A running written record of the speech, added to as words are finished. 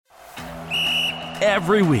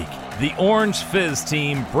Every week, the Orange Fizz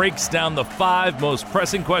team breaks down the 5 most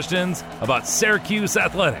pressing questions about Syracuse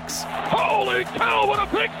athletics. Holy cow, what a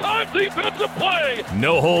big-time defensive play!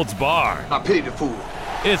 No holds barred. I pity the fool.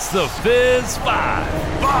 It's the Fizz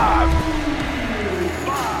 5.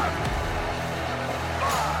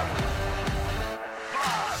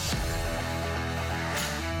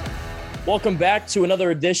 Welcome back to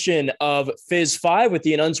another edition of Fizz 5 with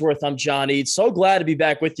Ian Unsworth. I'm John Eads. So glad to be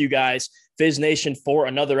back with you guys, Fizz Nation, for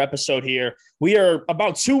another episode here. We are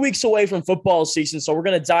about 2 weeks away from football season, so we're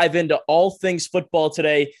going to dive into all things football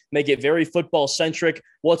today, make it very football-centric,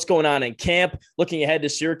 what's going on in camp, looking ahead to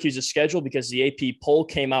Syracuse's schedule because the AP poll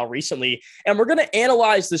came out recently, and we're going to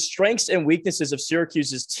analyze the strengths and weaknesses of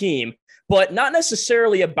Syracuse's team, but not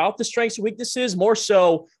necessarily about the strengths and weaknesses, more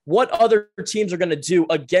so what other teams are going to do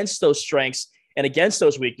against those strengths and against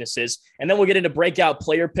those weaknesses. And then we'll get into breakout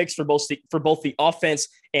player picks for both the offense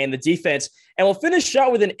and the defense. And we'll finish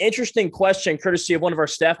out with an interesting question, courtesy of one of our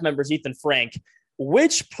staff members, Ethan Frank.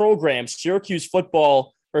 Which program, Syracuse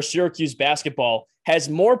football or Syracuse basketball, has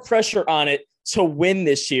more pressure on it to win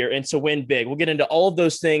this year and to win big? We'll get into all of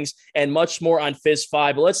those things and much more on Fizz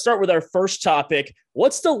 5. But let's start with our first topic.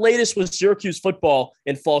 What's the latest with Syracuse football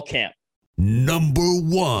in fall camp? Number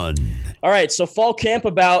 1. All right, so fall camp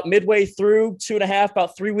about midway through, 2.5,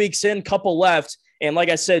 about 3 weeks in, couple left. And like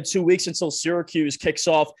I said, 2 weeks until Syracuse kicks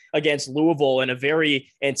off against Louisville in a very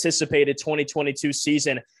anticipated 2022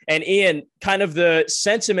 season. And Ian, kind of the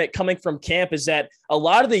sentiment coming from camp is that a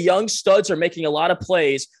lot of the young studs are making a lot of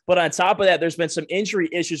plays, but on top of that, there's been some injury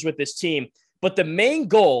issues with this team. But the main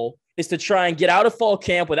goal is to try and get out of fall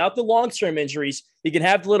camp without the long-term injuries. You can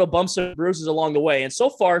have the little bumps and bruises along the way. And so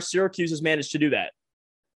far, Syracuse has managed to do that.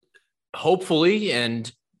 Hopefully,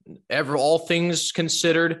 and all things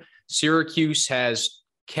considered, Syracuse has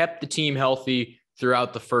kept the team healthy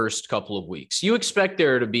throughout the first couple of weeks. You expect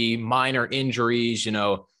there to be minor injuries,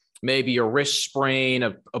 maybe a wrist sprain,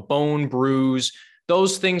 a bone bruise.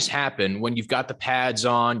 Those things happen when you've got the pads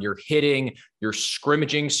on, you're hitting, you're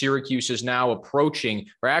scrimmaging. Syracuse is now approaching,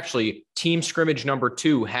 or actually team scrimmage number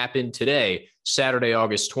 2 happened today, Saturday,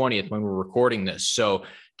 August 20th, when we're recording this. So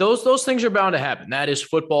those things are bound to happen. That is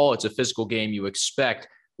football. It's a physical game. You expect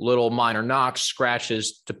little minor knocks,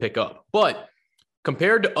 scratches to pick up. But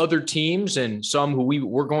compared to other teams and some who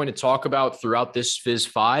we're going to talk about throughout this Fizz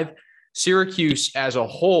 5, Syracuse as a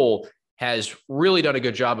whole has really done a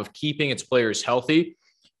good job of keeping its players healthy.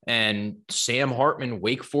 And Sam Hartman,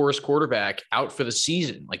 Wake Forest quarterback, out for the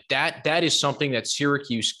season. Like that is something that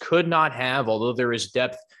Syracuse could not have, although there is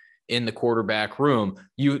depth in the quarterback room.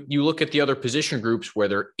 You look at the other position groups where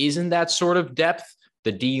there isn't that sort of depth,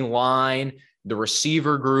 the D line, the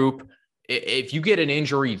receiver group. If you get an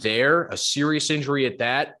injury there, a serious injury at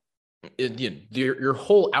that, your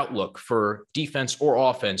whole outlook for defense or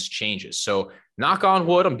offense changes. So knock on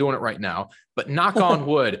wood, I'm doing it right now, but knock on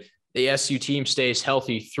wood, the SU team stays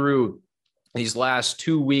healthy through these last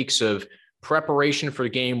 2 weeks of preparation for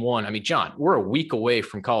game 1. I mean, John, we're a week away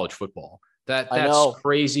from college football. That's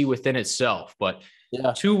crazy within itself, but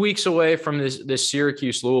 2 weeks away from this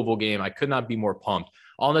Syracuse Louisville game, I could not be more pumped.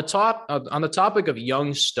 On the topic of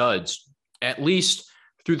young studs, at least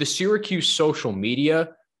through the Syracuse social media,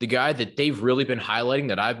 the guy that they've really been highlighting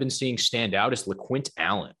that I've been seeing stand out is LeQuint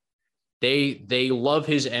Allen. They love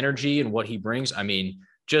his energy and what he brings. I mean,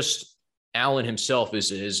 just Allen himself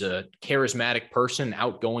is a charismatic person,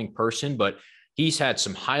 outgoing person, but he's had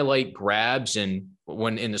some highlight grabs, and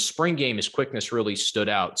when in the spring game, his quickness really stood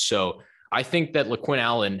out. So I think that LeQuint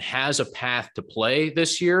Allen has a path to play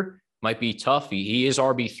this year. Might be tough. He is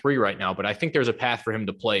RB3 right now, but I think there's a path for him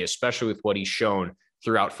to play, especially with what he's shown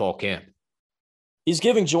throughout fall camp. He's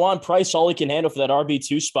giving Juwan Price all he can handle for that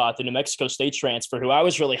RB2 spot, the New Mexico State transfer, who I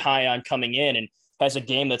was really high on coming in and has a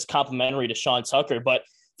game that's complementary to Sean Tucker. But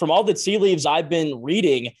from all the tea leaves I've been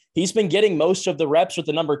reading, he's been getting most of the reps with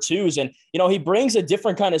the number 2s. And, he brings a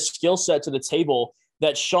different kind of skill set to the table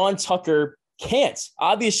that Sean Tucker can't.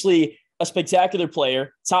 Obviously, a spectacular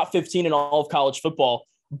player, top 15 in all of college football.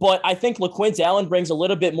 But I think LeQuint Allen brings a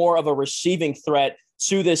little bit more of a receiving threat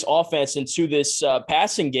to this offense and to this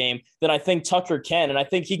passing game than I think Tucker can. And I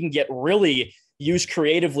think he can get really used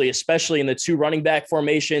creatively, especially in the 2 running back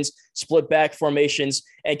formations, split back formations,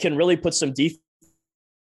 and can really put some defenses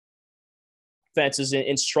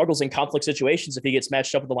in struggles and conflict situations if he gets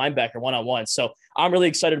matched up with the linebacker one-on-one. So I'm really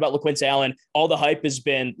excited about LeQuint Allen. All the hype has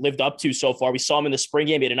been lived up to so far. We saw him in the spring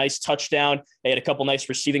game. He had a nice touchdown. He had a couple nice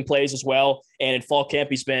receiving plays as well. And in fall camp,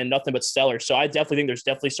 he's been nothing but stellar. So I definitely think there's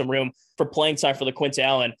definitely some room for playing time for LeQuint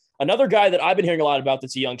Allen. Another guy that I've been hearing a lot about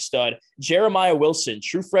that's a young stud, Jeremiah Wilson,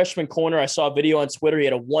 true freshman corner. I saw a video on Twitter. He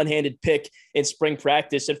had a one-handed pick in spring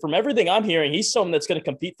practice. And from everything I'm hearing, he's someone that's going to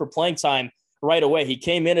compete for playing time right away. He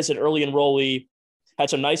came in as an early enrollee,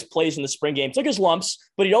 had some nice plays in the spring game, took his lumps,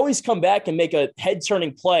 but he'd always come back and make a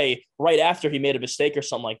head-turning play right after he made a mistake or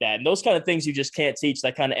something like that. And those kind of things you just can't teach,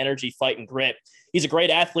 that kind of energy, fight, and grit. He's a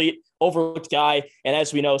great athlete, overlooked guy. And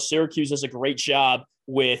as we know, Syracuse does a great job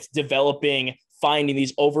with developing, finding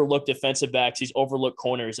these overlooked defensive backs, these overlooked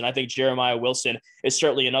corners. And I think Jeremiah Wilson is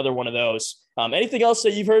certainly another one of those. Anything else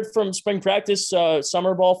that you've heard from spring practice,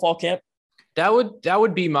 summer ball, fall camp? That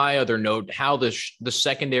would be my other note, how the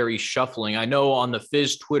secondary shuffling. I know on the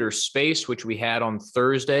Fizz Twitter space, which we had on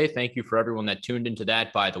Thursday. Thank you for everyone that tuned into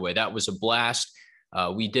that, by the way. That was a blast.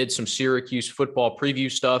 We did some Syracuse football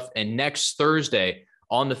preview stuff. And next Thursday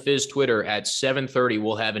on the Fizz Twitter at 7:30,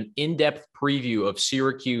 we'll have an in-depth preview of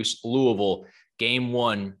Syracuse Louisville Game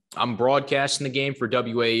 1. I'm broadcasting the game for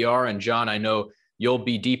WAER, and John, I know you'll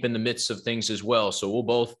be deep in the midst of things as well. So we'll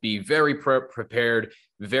both be very prepared,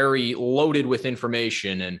 very loaded with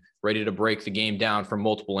information, and ready to break the game down from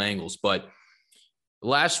multiple angles. But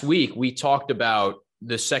last week, we talked about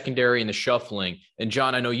the secondary and the shuffling. And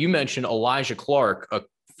John, I know you mentioned Elijah Clark, a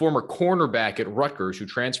former cornerback at Rutgers who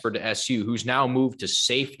transferred to SU, who's now moved to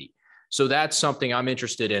safety. So that's something I'm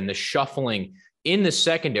interested in, the shuffling in the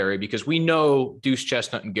secondary, because we know Deuce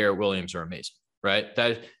Chestnut and Garrett Williams are amazing, right?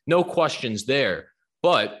 That no questions there,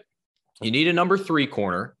 but you need a number 3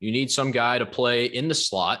 corner. You need some guy to play in the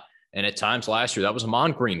slot. And at times last year, that was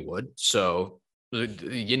Amon Greenwood. So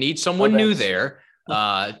you need someone new there.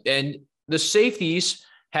 And the safeties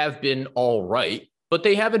have been all right, but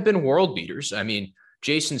they haven't been world beaters. I mean,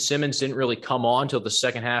 Jason Simmons didn't really come on till the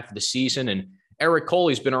second half of the season, and Eric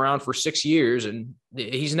Coley's been around for 6 years and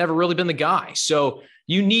he's never really been the guy. So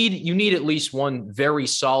you need at least one very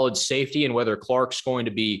solid safety, and whether Clark's going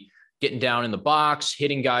to be getting down in the box,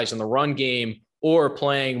 hitting guys in the run game, or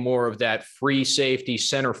playing more of that free safety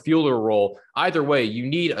center fielder role, either way, you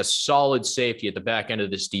need a solid safety at the back end of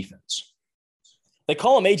this defense. They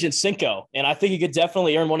call him Agent Cinco, and I think he could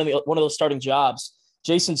definitely earn one of those starting jobs.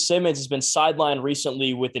 Jason Simmons has been sidelined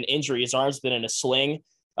recently with an injury. His arm's been in a sling.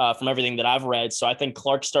 From everything that I've read. So I think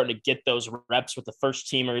Clark's starting to get those reps with the first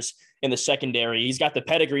teamers in the secondary. He's got the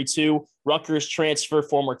pedigree too. Rutgers transfer,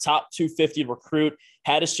 former top 250 recruit,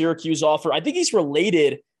 had a Syracuse offer. I think he's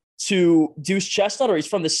related to Deuce Chestnut, or he's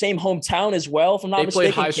from the same hometown as well, if I'm not mistaken.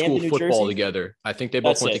 They played high school Camden, football together. I think they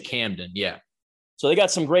both went to Camden. Yeah. So they got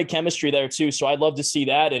some great chemistry there too. So I'd love to see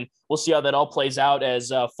that. And we'll see how that all plays out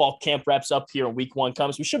as fall camp wraps up here and week 1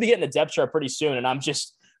 comes. We should be getting a depth chart pretty soon. And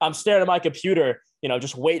I'm staring at my computer,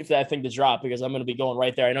 just wait for that thing to drop, because I'm going to be going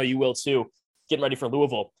right there. I know you will too, getting ready for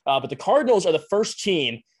Louisville. But the Cardinals are the first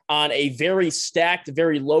team on a very stacked,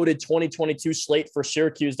 very loaded 2022 slate for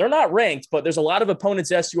Syracuse. They're not ranked, but there's a lot of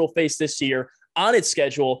opponents SU will face this year on its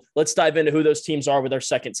schedule. Let's dive into who those teams are with our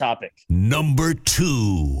second topic. Number 2.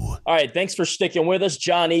 All right, thanks for sticking with us.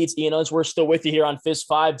 John Eads, Ian Unsworth still with you here on Fizz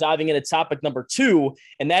 5, diving into topic number 2,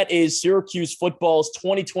 and that is Syracuse football's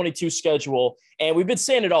 2022 schedule. And we've been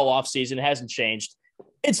saying it all offseason. It hasn't changed.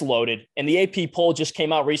 It's loaded. And the AP poll just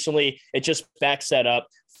came out recently. It just backs that up.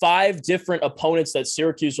 5 different opponents that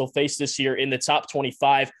Syracuse will face this year in the top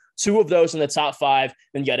 25. 2 of those in the top 5.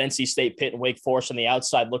 Then you got NC State, Pitt, and Wake Forest on the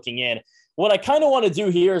outside looking in. What I kind of want to do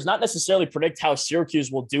here is not necessarily predict how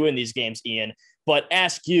Syracuse will do in these games, Ian, but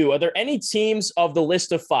ask you, are there any teams of the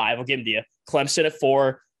list of 5? I'll give them to you. Clemson at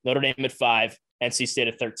 4, Notre Dame at 5, NC State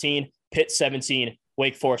at 13, Pitt 17,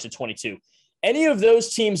 Wake Forest at 22. Any of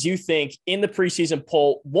those teams you think in the preseason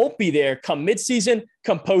poll won't be there come midseason,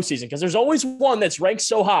 come postseason? Because there's always one that's ranked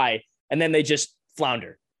so high, and then they just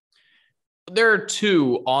flounder. There are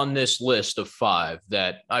 2 on this list of 5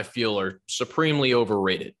 that I feel are supremely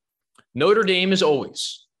overrated. Notre Dame is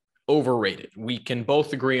always overrated. We can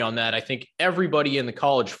both agree on that. I think everybody in the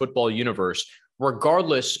college football universe,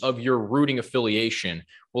 regardless of your rooting affiliation,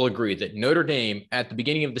 will agree that Notre Dame at the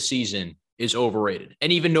beginning of the season is overrated.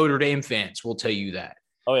 And even Notre Dame fans will tell you that.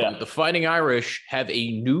 Oh, yeah. But the Fighting Irish have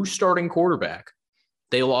a new starting quarterback.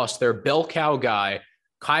 They lost their bell cow guy,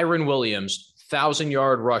 Kyron Williams,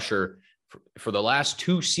 1,000-yard rusher for the last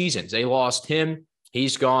 2 seasons. They lost him.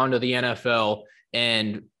 He's gone to the NFL.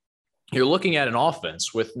 And you're looking at an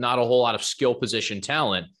offense with not a whole lot of skill position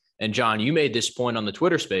talent. And John, you made this point on the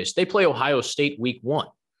Twitter space. They play Ohio State week 1.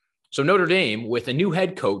 So Notre Dame, with a new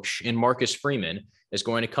head coach in Marcus Freeman, is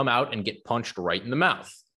going to come out and get punched right in the mouth.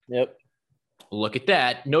 Yep. Look at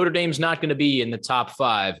that. Notre Dame's not going to be in the top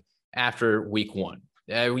 5 after week 1.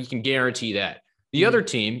 We can guarantee that. The other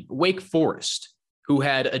team, Wake Forest, who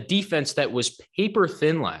had a defense that was paper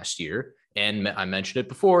thin last year. And I mentioned it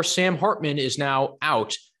before, Sam Hartman is now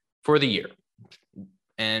out for the year.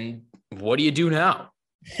 And what do you do now?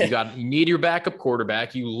 You need your backup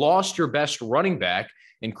quarterback. You lost your best running back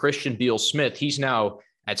in Christian Beal-Smith. He's now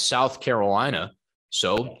at South Carolina.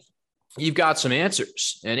 So you've got some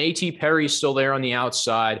answers. And A.T. Perry's still there on the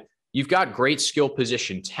outside. You've got great skill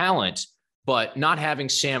position talent, but not having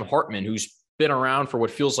Sam Hartman, who's been around for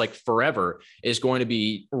what feels like forever, is going to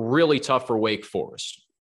be really tough for Wake Forest.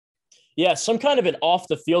 Yeah, some kind of an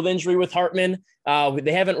off-the-field injury with Hartman.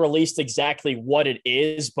 They haven't released exactly what it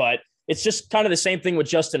is, but it's just kind of the same thing with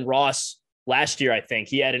Justin Ross last year, I think.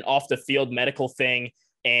 He had an off-the-field medical thing,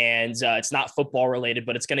 and it's not football-related,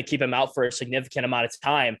 but it's going to keep him out for a significant amount of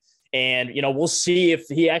time. And, we'll see if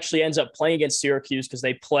he actually ends up playing against Syracuse because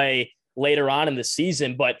they play later on in the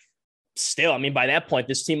season. But still, by that point,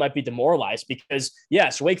 this team might be demoralized because,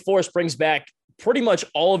 yes, Wake Forest brings back pretty much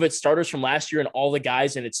all of its starters from last year and all the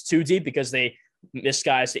guys, and it's too deep because they missed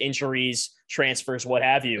guys to injuries, transfers, what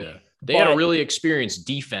have you. Yeah. They had a really experienced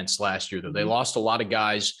defense last year, though. They lost a lot of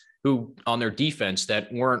guys who on their defense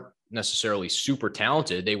that weren't necessarily super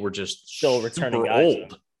talented. They were just still returning guys.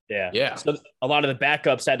 Old. Yeah. So a lot of the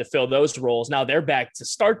backups had to fill those roles. Now they're back to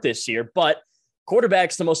start this year, but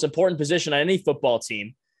quarterback's the most important position on any football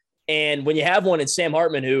team. And when you have one in Sam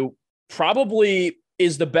Hartman, who probably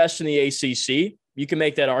is the best in the ACC, you can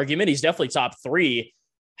make that argument. He's definitely top 3.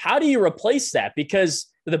 How do you replace that? Because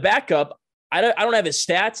the backup, I don't have his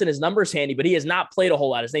stats and his numbers handy, but he has not played a whole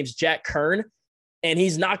lot. His name's Jack Kern, and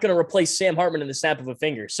he's not going to replace Sam Hartman in the snap of a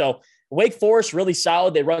finger. So Wake Forest, really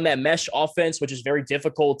solid. They run that mesh offense, which is very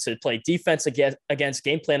difficult to play defense against,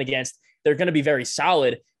 game plan against. They're going to be very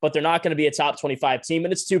solid, but they're not going to be a top 25 team.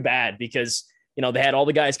 And it's too bad because, they had all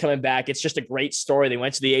the guys coming back. It's just a great story. They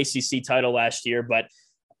went to the ACC title last year, but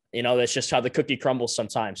that's just how the cookie crumbles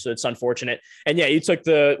sometimes. So it's unfortunate. And yeah, you took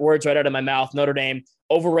the words right out of my mouth. Notre Dame,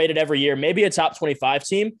 overrated every year, maybe a top 25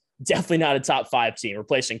 team, definitely not a top 5 team.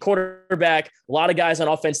 Replacing quarterback, a lot of guys on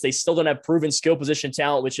offense. They still don't have proven skill position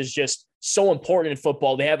talent, which is just so important in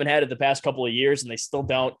football. They haven't had it the past couple of years, and they still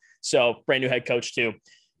don't. So brand new head coach too.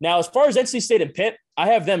 Now, as far as NC State and Pitt, I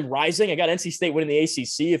have them rising. I got NC State winning the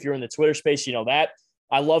ACC. If you're in the Twitter space, you know that.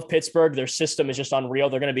 I love Pittsburgh. Their system is just unreal.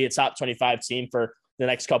 They're going to be a top 25 team for the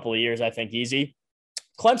next couple of years, I think, easy.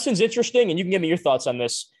 Clemson's interesting, and you can give me your thoughts on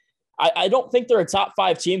this. I don't think they're a top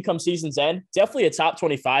 5 team come season's end. Definitely a top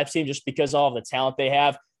 25 team just because of all the talent they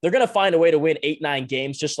have. They're going to find a way to win 8-9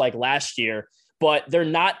 games just like last year, but they're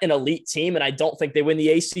not an elite team, and I don't think they win the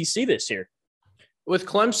ACC this year. With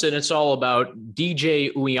Clemson, it's all about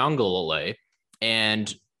DJ Uiagalelei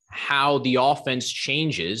and how the offense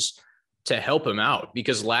changes to help him out.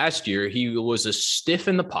 Because last year he was a stiff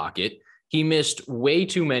in the pocket. He missed way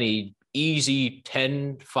too many easy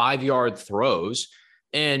 10, 5-yard throws.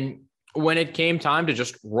 And when it came time to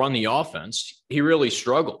just run the offense, he really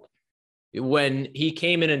struggled. When he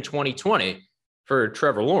came in 2020 for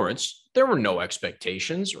Trevor Lawrence, there were no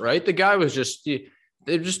expectations, right? The guy was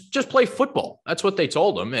just play football. That's what they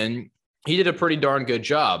told him. And he did a pretty darn good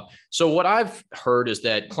job. So what I've heard is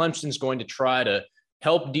that Clemson's going to try to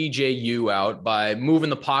help DJU out by moving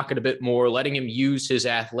the pocket a bit more, letting him use his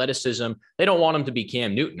athleticism. They don't want him to be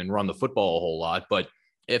Cam Newton and run the football a whole lot, but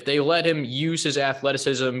if they let him use his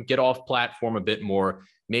athleticism, get off platform a bit more,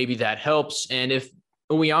 maybe that helps. And if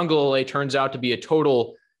Uiagalelei turns out to be a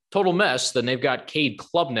total mess, then they've got Cade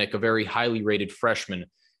Klubnik, a very highly rated freshman,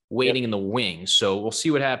 waiting in the wings. So we'll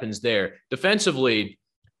see what happens there. Defensively,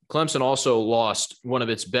 Clemson also lost one of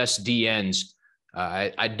its best DNs.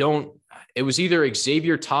 It was either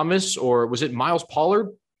Xavier Thomas or was it Miles Pollard?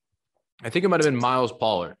 I think it might have been Miles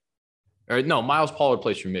Pollard. Or no, Miles Pollard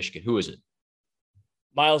plays for Michigan. Who is it?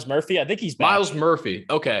 Miles Murphy. I think he's back. Miles Murphy.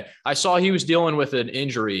 Okay. I saw he was dealing with an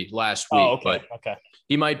injury last week, but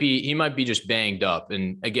he might be just banged up.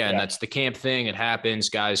 And again, that's the camp thing. It happens.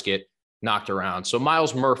 Guys get knocked around. So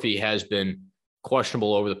Miles Murphy has been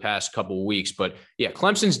questionable over the past couple of weeks, but yeah,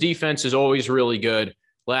 Clemson's defense is always really good.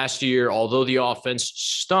 Last year, although the offense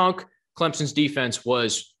stunk, Clemson's defense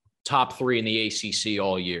was top 3 in the ACC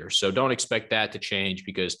all year. So don't expect that to change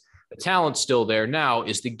because the talent's still there. Now,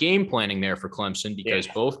 is the game planning there for Clemson because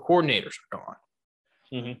both coordinators are gone?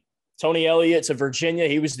 Mm-hmm. Tony Elliott to Virginia.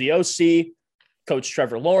 He was the OC, coached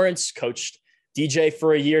Trevor Lawrence, coached DJ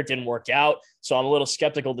for a year, didn't work out. So I'm a little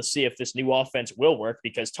skeptical to see if this new offense will work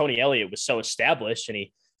because Tony Elliott was so established and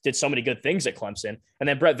he did so many good things at Clemson. And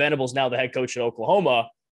then Brett Venables, now the head coach at Oklahoma.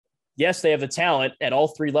 Yes, they have the talent at all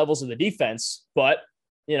 3 levels of the defense, but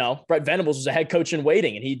Brett Venables was a head coach in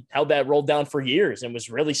waiting, and he held that role down for years and was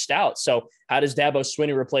really stout. So how does Dabo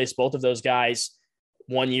Swinney replace both of those guys?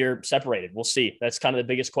 1 year separated. We'll see. That's kind of the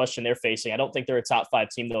biggest question they're facing. I don't think they're a top 5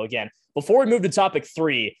 team, though. Again, before we move to topic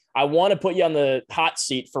 3, I want to put you on the hot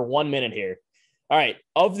seat for 1 minute here. All right.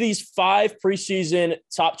 Of these 5 preseason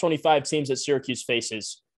top 25 teams that Syracuse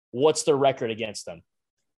faces, what's their record against them?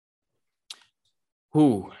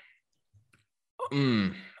 I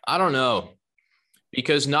don't know.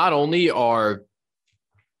 Because not only are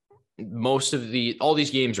all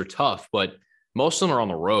these games are tough, but most of them are on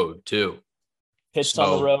the road too. Pitt's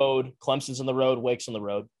on the road, Clemson's on the road, Wake's on the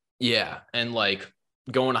road. Yeah, and like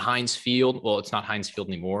going to Heinz Field. Well, it's not Heinz Field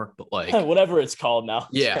anymore, but like whatever it's called now.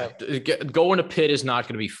 Yeah, going to Pitt is not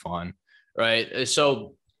going to be fun, right?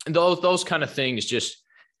 So those kind of things just.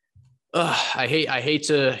 I hate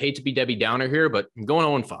to be Debbie Downer here, but I'm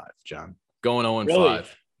going 0-5, John. Going 0-5. Really?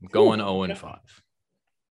 I'm going 0-5.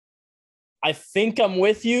 I think I'm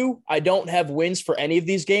with you. I don't have wins for any of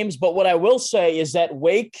these games, but what I will say is that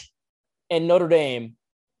Wake and Notre Dame,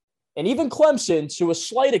 and even Clemson to a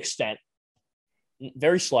slight extent,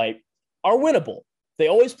 very slight, are winnable. They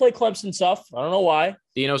always play Clemson tough. I don't know why.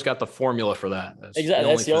 Dino's got the formula for that. Exactly.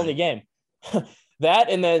 That's the only game. That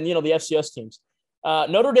and then, the FCS teams.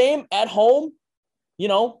 Notre Dame at home,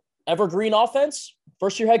 evergreen offense,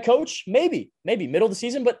 first-year head coach, maybe middle of the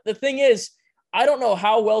season. But the thing is, I don't know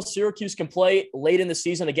how well Syracuse can play late in the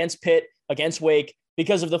season against Pitt, against Wake,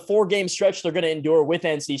 because of the 4-game stretch they're going to endure with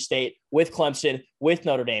NC State, with Clemson, with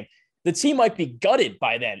Notre Dame. The team might be gutted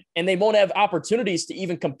by then, and they won't have opportunities to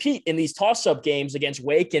even compete in these toss-up games against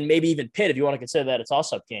Wake and maybe even Pitt, if you want to consider that a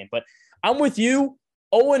toss-up game. But I'm with you.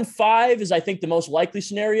 0-5 is, I think, the most likely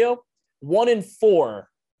scenario. 1-4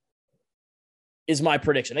 is my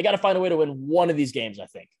prediction. They got to find a way to win one of these games, I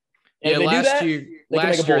think. And last year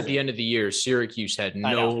at the end of the year, Syracuse had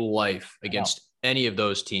no life against any of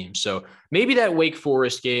those teams. So maybe that Wake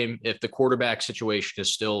Forest game, if the quarterback situation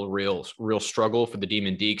is still a real struggle for the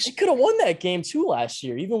Demon Deacs. They could have won that game too last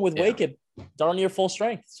year, even with Wake at darn near full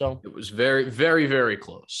strength. So it was very, very, very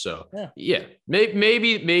close. So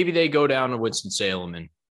maybe they go down to Winston-Salem and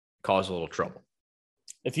cause a little trouble.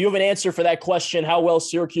 If you have an answer for that question, how well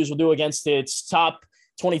Syracuse will do against its top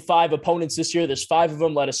 25 opponents this year, there's 5 of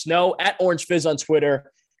them, let us know at Orange Fizz on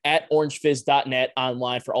Twitter, at orangefizz.net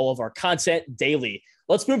online for all of our content daily.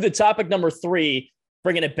 Let's move to topic number 3,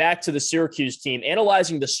 bringing it back to the Syracuse team,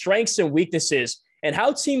 analyzing the strengths and weaknesses and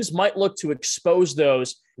how teams might look to expose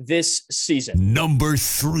those this season. Number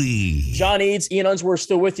 3. John Eads, Ian Unsworth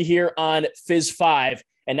still with you here on Fizz 5.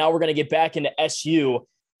 And now we're going to get back into SU.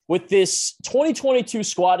 With this 2022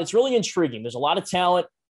 squad, it's really intriguing. There's a lot of talent,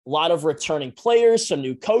 a lot of returning players, some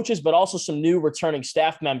new coaches, but also some new returning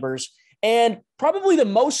staff members, and probably the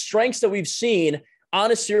most strengths that we've seen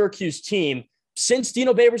on a Syracuse team since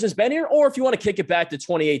Dino Babers has been here, or if you want to kick it back to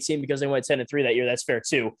 2018 because they went 10-3 that year, that's fair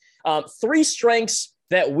too. 3 strengths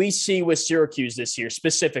that we see with Syracuse this year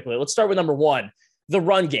specifically. Let's start with number 1, the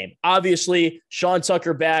run game. Obviously, Sean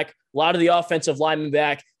Tucker back, a lot of the offensive linemen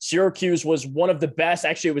back. Syracuse was one of the best,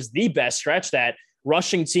 actually it was the best, scratch that,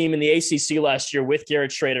 rushing team in the ACC last year with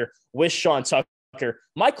Garrett Schrader, with Sean Tucker.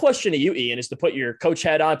 My question to you, Ian, is to put your coach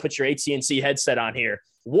hat on, put your AT&T headset on here.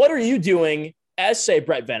 What are you doing as, say,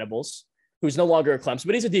 Brett Venables, who's no longer at Clemson,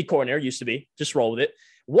 but he's a D coordinator, used to be, just roll with it.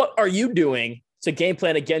 What are you doing to game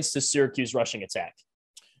plan against the Syracuse rushing attack?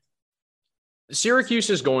 Syracuse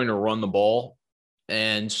is going to run the ball,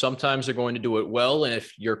 and sometimes they're going to do it well. And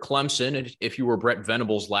if you're Clemson, and if you were Brett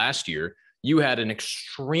Venables last year, you had an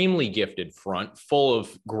extremely gifted front full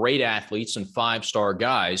of great athletes and 5-star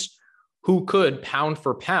guys who could, pound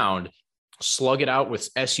for pound, slug it out with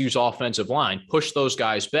SU's offensive line, push those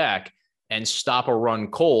guys back, and stop a run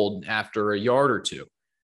cold after a yard or two.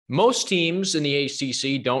 Most teams in the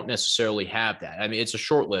ACC don't necessarily have that. I mean, it's a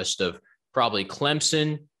short list of probably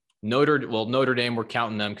Clemson, Notre Dame, we're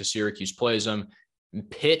counting them because Syracuse plays them,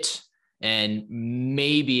 Pitt, and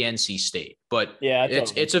maybe NC State. But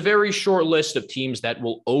it's a very short list of teams that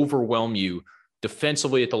will overwhelm you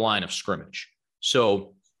defensively at the line of scrimmage.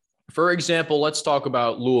 So, for example, let's talk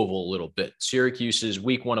about Louisville a little bit. Syracuse's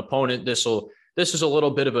week 1 opponent. This is a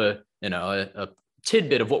little bit of a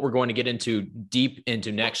tidbit of what we're going to get into deep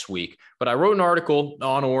into next week. But I wrote an article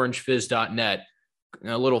on orangefizz.net,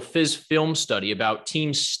 a little Fizz film study about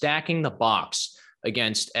teams stacking the box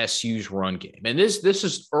against SU's run game. And this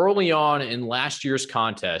is early on in last year's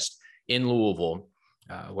contest in Louisville,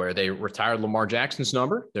 where they retired Lamar Jackson's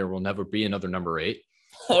number. There will never be another number 8.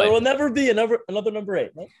 There will never be another number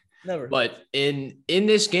 8. No, never. But in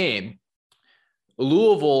this game,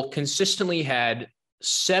 Louisville consistently had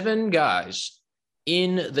 7 guys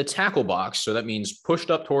in the tackle box. So that means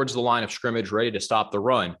pushed up towards the line of scrimmage, ready to stop the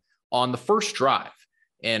run on the first drive.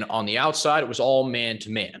 And on the outside, it was all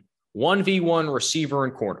man-to-man, 1v1 receiver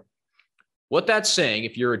and corner. What that's saying,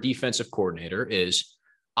 if you're a defensive coordinator, is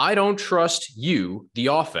I don't trust you, the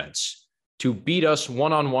offense, to beat us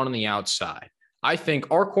one-on-one on the outside. I think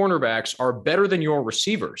our cornerbacks are better than your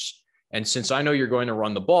receivers. And since I know you're going to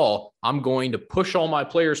run the ball, I'm going to push all my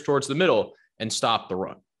players towards the middle and stop the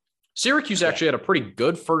run. Syracuse actually had a pretty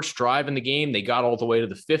good first drive in the game. They got all the way to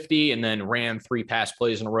the 50 and then ran 3 pass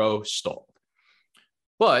plays in a row, stalled.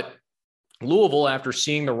 But Louisville, after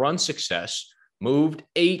seeing the run success, moved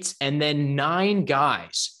 8 and then 9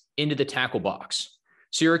 guys into the tackle box.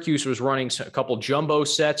 Syracuse was running a couple jumbo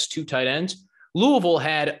sets, 2 tight ends. Louisville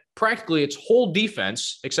had practically its whole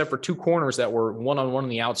defense, except for 2 corners that were one-on-one on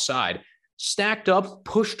the outside, stacked up,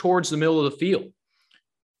 pushed towards the middle of the field.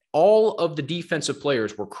 All of the defensive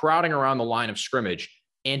players were crowding around the line of scrimmage,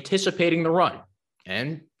 anticipating the run,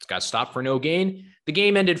 and it got stopped for no gain. The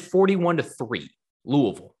game ended 41-3,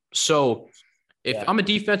 Louisville. So if I'm a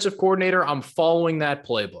defensive coordinator, I'm following that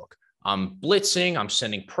playbook. I'm blitzing, I'm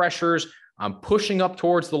sending pressures, I'm pushing up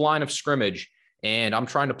towards the line of scrimmage, and I'm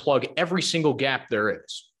trying to plug every single gap there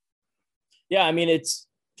is. Yeah, I mean,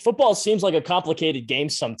 football seems like a complicated game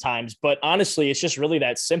sometimes, but honestly, it's just really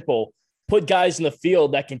that simple. Put guys in the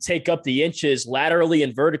field that can take up the inches laterally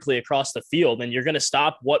and vertically across the field, and you're going to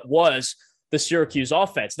stop what was the Syracuse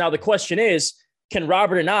offense. Now, the question is, can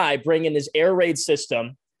Robert Anae bring in his air raid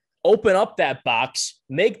system, open up that box,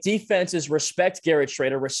 make defenses respect Garrett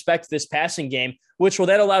Shrader, respect this passing game, which will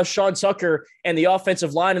then allow Sean Tucker and the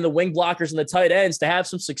offensive line and the wing blockers and the tight ends to have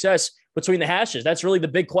some success between the hashes? That's really the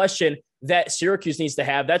big question that Syracuse needs to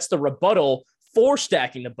have. That's the rebuttal for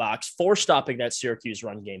stacking the box, for stopping that Syracuse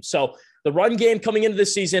run game. So the run game coming into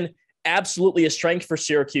this season, absolutely a strength for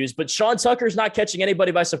Syracuse, but Sean Tucker's not catching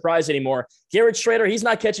anybody by surprise anymore. Garrett Shrader, he's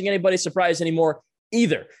not catching anybody by surprise anymore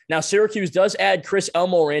either. Now, Syracuse does add Chris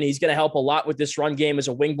Elmore in. He's going to help a lot with this run game as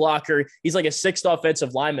a wing blocker. He's like a 6th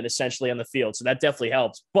offensive lineman essentially on the field, so that definitely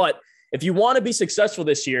helps. But if you want to be successful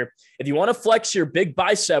this year, if you want to flex your big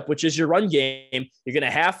bicep, which is your run game, you're going to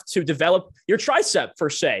have to develop your tricep, per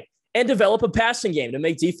se, and develop a passing game to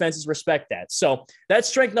make defenses respect that. So that's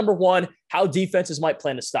strength number 1, how defenses might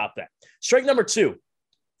plan to stop that. Strength number 2,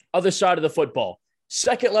 other side of the football,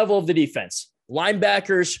 second level of the defense,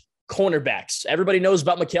 linebackers, cornerbacks. Everybody knows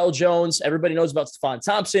about Mikel Jones. Everybody knows about Stephon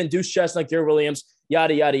Thompson, Deuce Chestnut, Garrett Williams,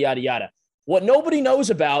 yada, yada, yada, yada. What nobody knows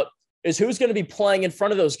about is who's going to be playing in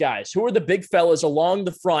front of those guys. Who are the big fellas along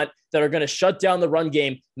the front that are going to shut down the run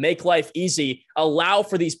game, make life easy, allow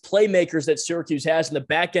for these playmakers that Syracuse has in the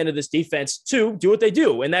back end of this defense to do what they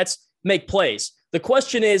do, and that's make plays. The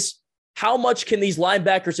question is, how much can these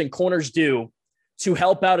linebackers and corners do to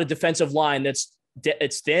help out a defensive line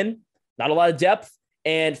it's thin, not a lot of depth,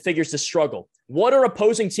 and figures to struggle? What are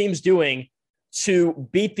opposing teams doing to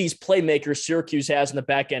beat these playmakers Syracuse has in the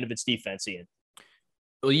back end of its defense, Ian?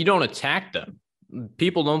 Well, you don't attack them.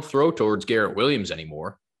 People don't throw towards Garrett Williams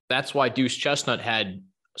anymore. That's why Deuce Chestnut had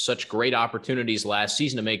such great opportunities last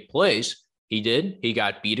season to make plays. He did. He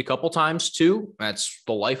got beat a couple times too. That's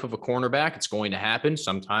the life of a cornerback. It's going to happen.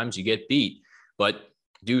 Sometimes you get beat. But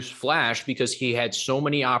Deuce flashed because he had so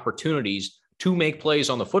many opportunities to make plays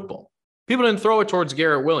on the football. People didn't throw it towards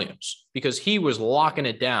Garrett Williams because he was locking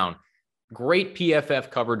it down. Great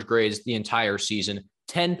PFF coverage grades the entire season,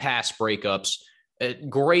 10 pass breakups,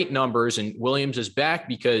 great numbers. And Williams is back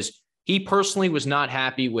because he personally was not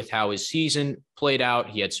happy with how his season played out.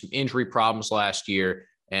 He had some injury problems last year,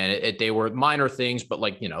 and they were minor things, but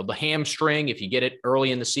the hamstring, if you get it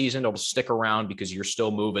early in the season, it'll stick around because you're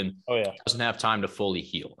still moving. Oh, yeah. Doesn't have time to fully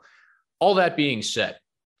heal. All that being said,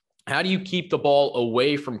 how do you keep the ball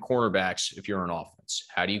away from cornerbacks if you're an offense?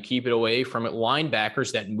 How do you keep it away from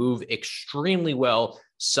linebackers that move extremely well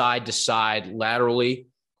side to side laterally?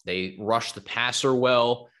 They rush the passer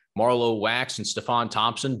well. Marlowe Wax and Stephon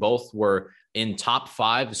Thompson both were in top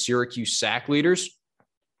 5 of Syracuse sack leaders.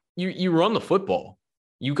 You run the football.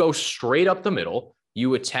 You go straight up the middle.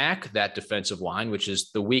 You attack that defensive line, which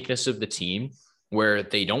is the weakness of the team, where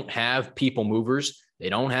they don't have people movers. They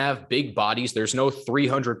don't have big bodies. There's no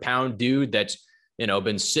 300-pound dude that's,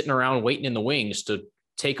 been sitting around waiting in the wings to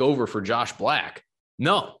take over for Josh Black.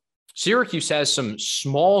 No, Syracuse has some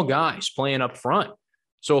small guys playing up front.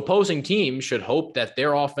 So opposing teams should hope that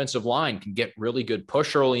their offensive line can get really good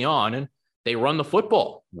push early on and they run the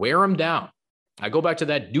football, wear them down. I go back to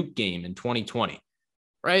that Duke game in 2020,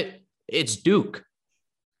 right? It's Duke,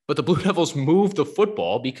 but the Blue Devils moved the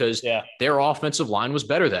football because their offensive line was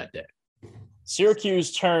better that day.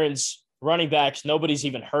 Syracuse turns running backs nobody's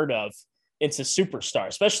even heard of into superstar,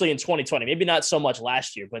 especially in 2020. Maybe not so much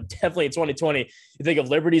last year, but definitely in 2020. You think of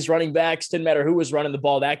Liberty's running backs, didn't matter who was running the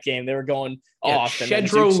ball that game. They were going off.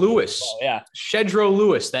 Shedro Lewis. Yeah. Shedro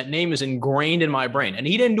Lewis. That name is ingrained in my brain. And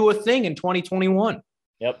he didn't do a thing in 2021.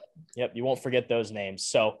 Yep. You won't forget those names.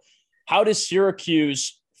 So how does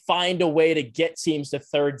Syracuse find a way to get teams to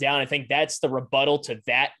third down? I think that's the rebuttal to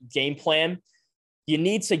that game plan. You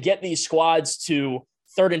need to get these squads to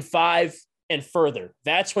 3rd and 5 and further.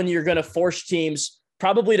 That's when you're going to force teams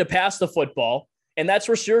probably to pass the football. And that's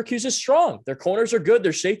where Syracuse is strong. Their corners are good.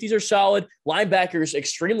 Their safeties are solid. Linebackers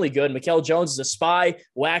extremely good. Mikael Jones is a spy.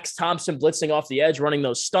 Wax Thompson blitzing off the edge, running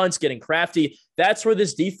those stunts, getting crafty. That's where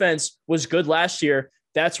this defense was good last year.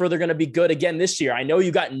 That's where they're going to be good again this year. I know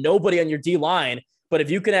you got nobody on your D-line, but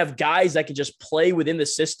if you can have guys that can just play within the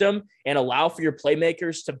system and allow for your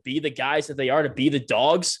playmakers to be the guys that they are, to be the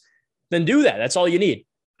dogs, then do that. That's all you need.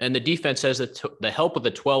 And the defense has the help of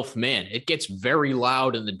the 12th man. It gets very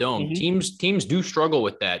loud in the dome. Mm-hmm. Teams do struggle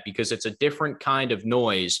with that because it's a different kind of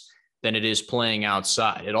noise than it is playing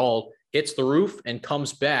outside. It all hits the roof and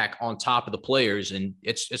comes back on top of the players, and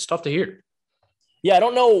it's tough to hear. Yeah, I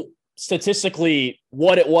don't know statistically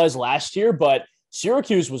what it was last year, but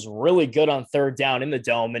Syracuse was really good on third down in the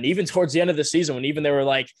dome. And even towards the end of the season, when even there were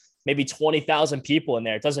like maybe 20,000 people in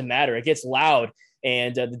there, it doesn't matter. It gets loud.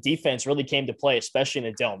 And the defense really came to play, especially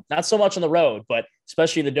in the dome. Not so much on the road, but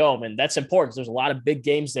especially in the dome. And that's important. There's a lot of big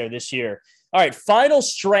games there this year. All right, final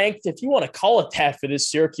strength, if you want to call it that, for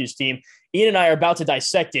this Syracuse team. Ian and I are about to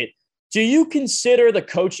dissect it. Do you consider the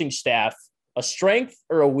coaching staff a strength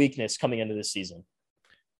or a weakness coming into this season?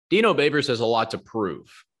 Dino Babers has a lot to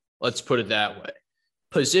prove. Let's put it that way.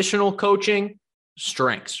 Positional coaching,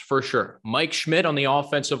 strengths for sure. Mike Schmidt on the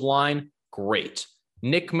offensive line, great.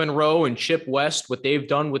 Nick Monroe and Chip West, what they've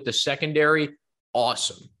done with the secondary,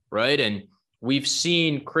 awesome, right? And we've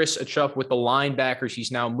seen Chris Achup with the linebackers.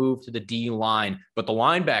 He's now moved to the D line, but the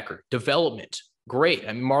linebacker development, great.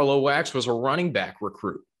 I mean, Marlowe Wax was a running back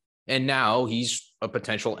recruit, and now he's a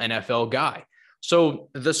potential NFL guy. So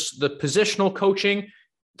the positional coaching,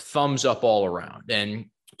 thumbs up all around. And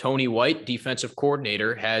Tony White, defensive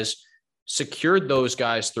coordinator, has secured those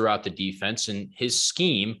guys throughout the defense, and his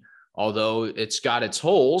scheme, although it's got its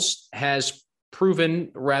holes, has proven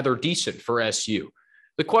rather decent for SU.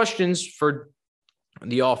 The questions for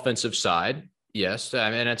the offensive side, yes, I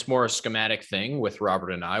mean, it's more a schematic thing with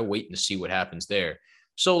Robert and I waiting to see what happens there.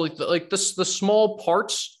 So the small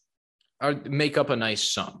parts make up a nice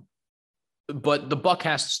sum, but the buck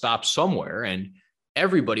has to stop somewhere. And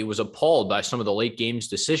everybody was appalled by some of the late games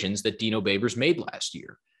decisions that Dino Babers made last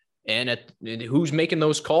year. And who's making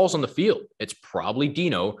those calls on the field? It's probably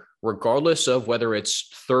Dino, regardless of whether it's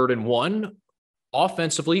 3rd and 1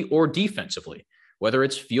 offensively or defensively, whether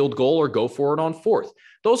it's field goal or go for it on 4th.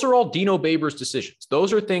 Those are all Dino Babers decisions.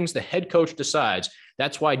 Those are things the head coach decides.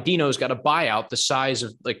 That's why Dino's got to buy out the size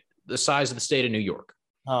of the state of New York.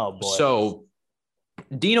 Oh boy. So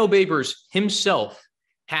Dino Babers himself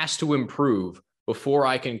has to improve before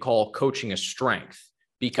I can call coaching a strength,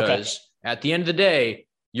 because at the end of the day,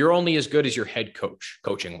 you're only as good as your head coach,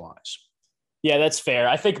 coaching wise. Yeah, that's fair.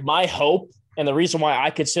 I think my hope, and the reason why I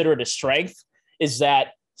consider it a strength, is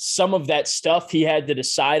that some of that stuff he had to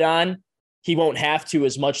decide on, he won't have to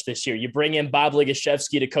as much this year. You bring in Bob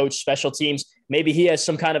Ligashevsky to coach special teams. Maybe he has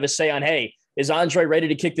some kind of a say on, hey, is Andre ready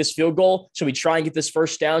to kick this field goal? Should we try and get this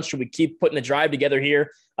first down? Should we keep putting the drive together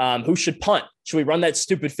here? Who should punt? Should we run that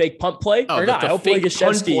stupid fake punt play or not? I hope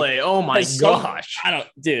punt play. Oh my gosh.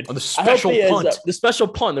 The special punt. The special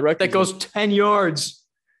punt. The record that goes 10 yards.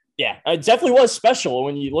 Yeah, it definitely was special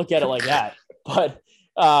when you look at it like that. But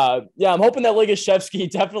I'm hoping that Ligashevsky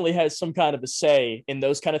definitely has some kind of a say in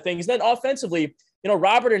those kind of things. Then offensively,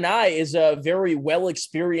 Robert Anae is a very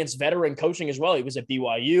well-experienced veteran coaching as well. He was at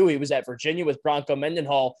BYU. He was at Virginia with Bronco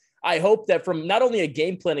Mendenhall. I hope that from not only a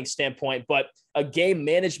game planning standpoint, but a game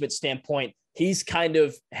management standpoint, he's kind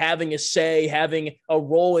of having a say, having a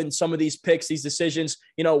role in some of these picks, these decisions.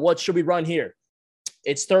 What should we run here?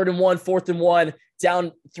 It's 3rd and 1, 4th and 1,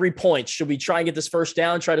 down 3 points. Should we try and get this first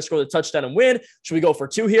down, try to score the touchdown and win? Should we go for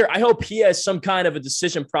 2 here? I hope he has some kind of a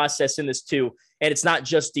decision process in this too, and it's not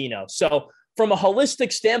just Dino. So from a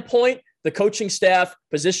holistic standpoint, the coaching staff,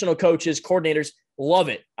 positional coaches, coordinators, love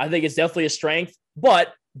it. I think it's definitely a strength,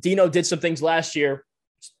 but Dino did some things last year,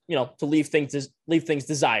 to leave things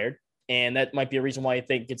desired. And that might be a reason why you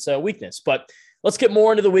think it's a weakness. But let's get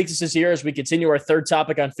more into the weaknesses here as we continue our third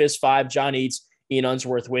topic on Fizz 5. John Eads, Ian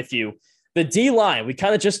Unsworth with you. The D-line, we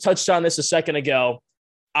kind of just touched on this a second ago.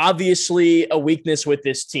 Obviously a weakness with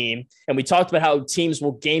this team. And we talked about how teams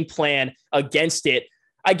will game plan against it.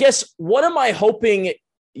 I guess, what am I hoping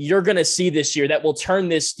you're going to see this year that will turn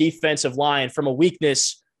this defensive line from a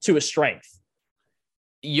weakness to a strength?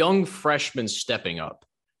 Young freshmen stepping up.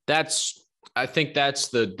 I think that's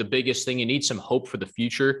the biggest thing. You need some hope for the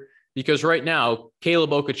future, because right now,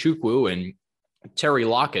 Caleb Okechukwu and Terry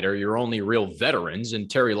Lockett are your only real veterans, and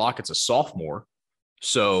Terry Lockett's a sophomore.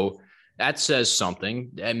 So that says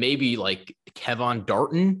something. And maybe like Kevon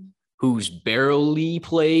Darton, who's barely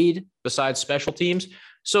played besides special teams.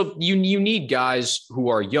 So you need guys who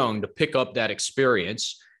are young to pick up that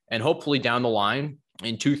experience. And hopefully down the line,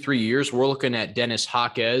 in 2-3 years, we're looking at Dennis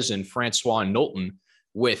Jaquez and Francois Knowlton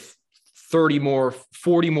with 40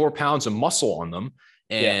 more pounds of muscle on them.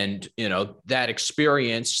 And, that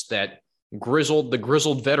experience, the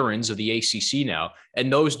grizzled veterans of the ACC now,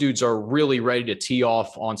 and those dudes are really ready to tee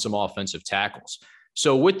off on some offensive tackles.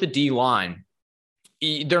 So with the D line,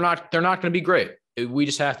 they're not going to be great. We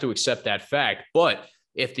just have to accept that fact. But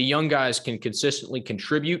if the young guys can consistently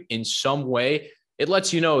contribute in some way, it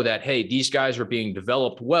lets you know that, hey, these guys are being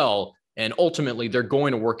developed well, and ultimately they're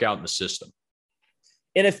going to work out in the system.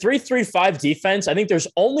 In a 3-3-5 defense, I think there's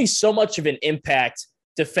only so much of an impact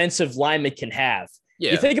defensive linemen can have.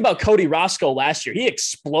 Yeah. You think about Cody Roscoe last year. He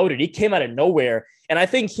exploded. He came out of nowhere. And I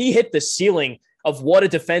think he hit the ceiling of what a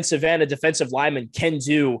defensive end, a defensive lineman can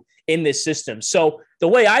do in this system. So the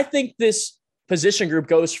way I think this position group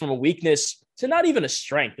goes from a weakness to not even a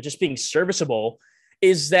strength, but just being serviceable,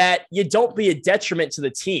 is that you don't be a detriment to the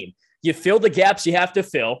team. You fill the gaps you have to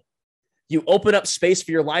fill. You open up space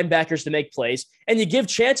for your linebackers to make plays, and you give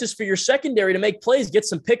chances for your secondary to make plays, get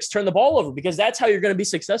some picks, turn the ball over, because that's how you're going to be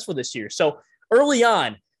successful this year. So early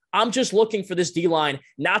on, I'm just looking for this D-line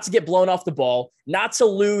not to get blown off the ball, not to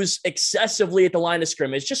lose excessively at the line of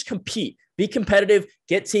scrimmage. Just compete, be competitive,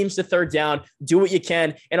 get teams to third down, do what you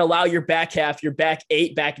can, and allow your back half, your back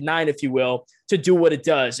 8, back 9, if you will, to do what it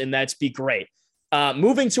does, and that's be great.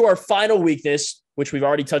 Moving to our final weakness, which we've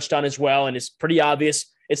already touched on as well, and it's pretty obvious.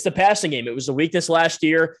 It's the passing game. It was a weakness last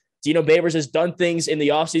year. Dino Babers has done things in the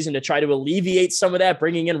offseason to try to alleviate some of that,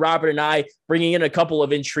 bringing in Robert Anae, bringing in a couple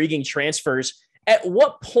of intriguing transfers. At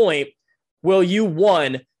what point will you,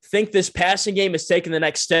 one, think this passing game is taking the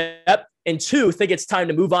next step, and two, think it's time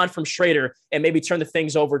to move on from Schrader and maybe turn the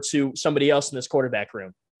things over to somebody else in this quarterback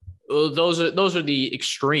room? Well, those are the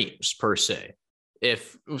extremes per se.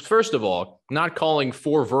 If, first of all, not calling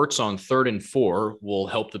 4 verts on 3rd and 4 will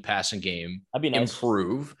help the passing game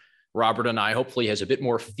improve. Robert Anae hopefully has a bit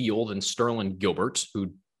more feel than Sterling Gilbert,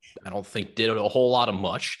 who I don't think did a whole lot of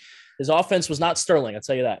much. His offense was not sterling, I'll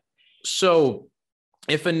tell you that. So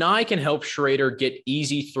if Anae can help Schrader get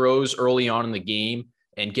easy throws early on in the game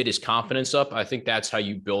and get his confidence up, I think that's how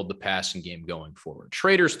you build the passing game going forward.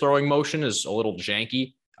 Schrader's throwing motion is a little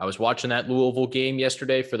janky. I was watching that Louisville game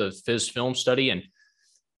yesterday for the Fizz film study, and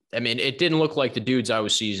I mean, it didn't look like the dudes I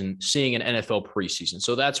was seeing in NFL preseason.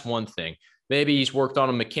 So that's one thing. Maybe he's worked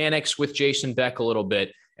on mechanics with Jason Beck a little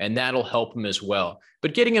bit, and that'll help him as well.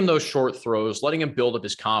 But getting him those short throws, letting him build up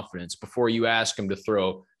his confidence before you ask him to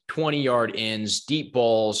throw 20-yard ins, deep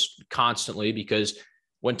balls constantly, because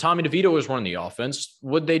when Tommy DeVito was running the offense,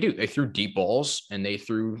 what'd they do? They threw deep balls and they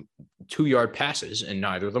threw 2-yard passes, and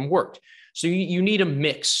neither of them worked. So you need a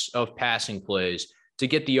mix of passing plays to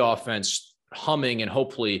get the offense humming and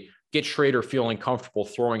hopefully get Schrader feeling comfortable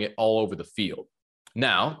throwing it all over the field.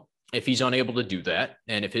 Now, if he's unable to do that,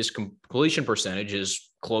 and if his completion percentage is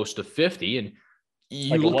close to 50, and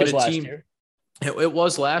you look at a team, it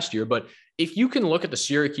was last year, but if you can look at the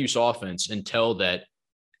Syracuse offense and tell that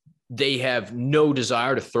they have no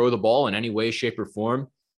desire to throw the ball in any way, shape, or form,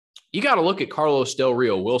 you got to look at Carlos Del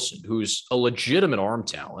Rio Wilson, who's a legitimate arm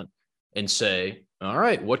talent, and say, all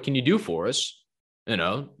right, what can you do for us?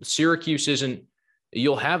 Syracuse isn't,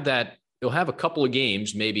 you'll have a couple of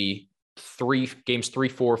games, maybe 3,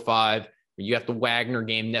 4, 5, you have the Wagner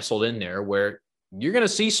game nestled in there where you're going to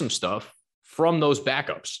see some stuff from those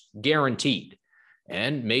backups, guaranteed.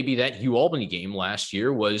 And maybe that UAlbany game last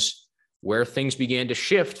year was where things began to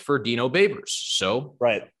shift for Dino Babers. So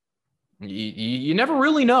right, you never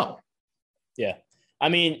really know. Yeah. I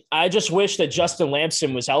mean, I just wish that Justin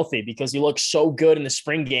Lamson was healthy because he looked so good in the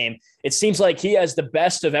spring game. It seems like he has the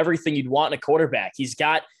best of everything you'd want in a quarterback. He's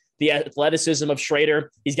got the athleticism of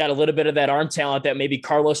Schrader. He's got a little bit of that arm talent that maybe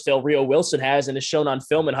Carlos Del Rio Wilson has and is shown on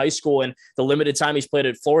film in high school and the limited time he's played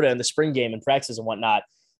at Florida in the spring game and practices and whatnot.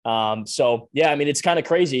 So, yeah, I mean, it's kind of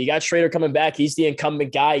crazy. You got Schrader coming back. He's the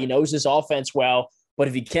incumbent guy. He knows his offense well. But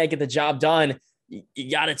if he can't get the job done,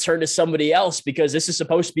 you got to turn to somebody else because this is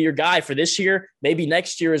supposed to be your guy for this year, maybe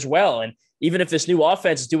next year as well. And even if this new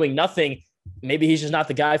offense is doing nothing, maybe he's just not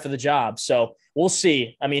the guy for the job. So we'll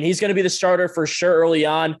see. I mean, he's going to be the starter for sure early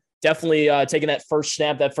on. definitely taking that first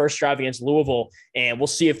snap, that first drive against Louisville. And we'll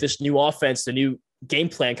see if this new offense, the new game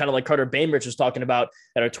plan, kind of like Carter Bainbridge was talking about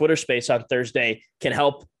at our Twitter space on Thursday, can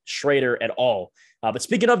help Schrader at all. But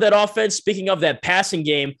speaking of that offense, speaking of that passing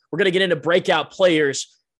game, we're going to get into breakout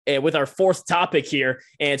players with our fourth topic here.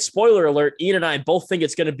 And spoiler alert, Ian and I both think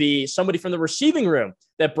it's going to be somebody from the receiving room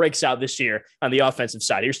that breaks out this year on the offensive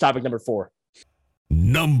side. Here's topic number 4.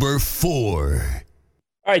 Number 4.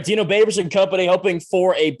 All right, Dino Babers and company hoping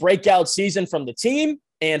for a breakout season from the team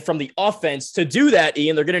and from the offense. To do that,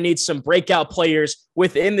 Ian, they're going to need some breakout players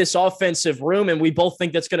within this offensive room, and we both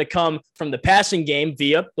think that's going to come from the passing game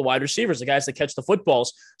via the wide receivers, the guys that catch the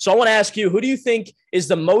footballs. So I want to ask you, who do you think is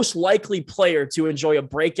the most likely player to enjoy a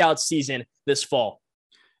breakout season this fall?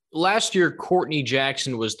 Last year, Courtney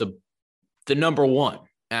Jackson was the number one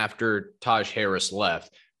after Taj Harris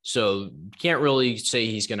left. So can't really say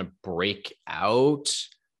he's going to break out.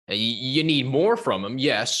 You need more from him,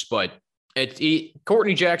 yes, but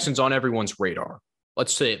Courtney Jackson's on everyone's radar.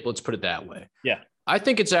 Let's put it that way. Yeah. I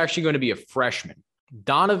think it's actually going to be a freshman,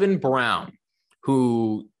 Donovan Brown,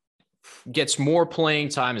 who gets more playing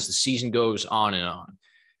time as the season goes on and on.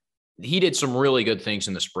 He did some really good things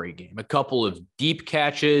in the spring game. A couple of deep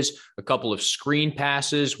catches, a couple of screen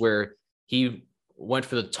passes where he went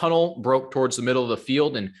for the tunnel, broke towards the middle of the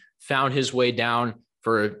field, and found his way down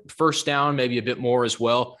for a first down, maybe a bit more as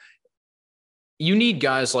well. You need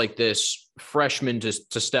guys like this, freshmen, to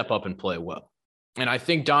step up and play well. And I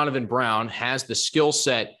think Donovan Brown has the skill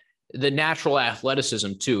set, the natural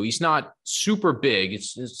athleticism too. He's not super big.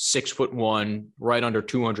 It's 6'1", right under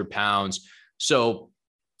 200 pounds. So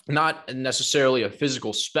not necessarily a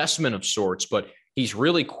physical specimen of sorts, but he's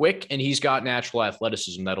really quick and he's got natural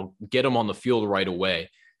athleticism that'll get him on the field right away.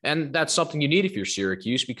 And that's something you need if you're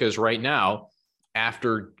Syracuse, because right now,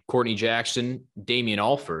 after Courtney Jackson, Damian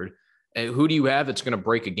Alford, who do you have that's going to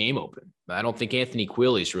break a game open? I don't think Anthony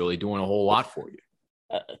Quilley is really doing a whole lot for you.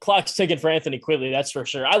 Clock's ticking for Anthony Quilley, that's for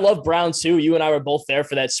sure. I love Brown too. You and I were both there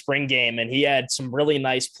for that spring game, and he had some really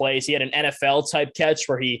nice plays. He had an NFL-type catch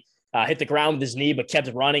where he hit the ground with his knee but kept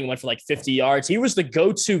running, went for like 50 yards. He was the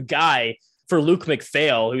go-to guy for Luke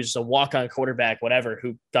McPhail, who's a walk-on quarterback, whatever,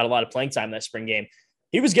 who got a lot of playing time that spring game.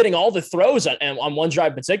 He was getting all the throws on one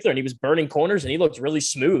drive in particular, and he was burning corners, and he looked really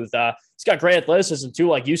smooth. He's got great athleticism, too,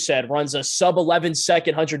 like you said, runs a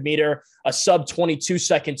sub-11-second 100-meter, a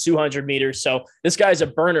sub-22-second 200 meters. So this guy's a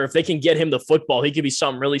burner. If they can get him the football, he could be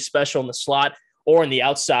something really special in the slot or in the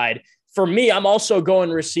outside. For me, I'm also going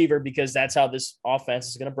receiver because that's how this offense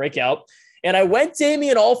is going to break out. And I went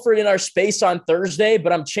Damian Alford in our space on Thursday,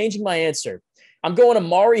 but I'm changing my answer. I'm going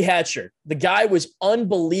Amari Hatcher. The guy was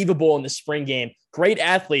unbelievable in the spring game. Great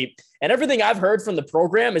athlete. And everything I've heard from the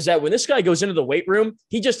program is that when this guy goes into the weight room,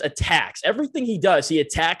 he just attacks. Everything he does, he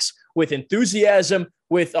attacks with enthusiasm,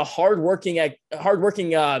 with a hardworking,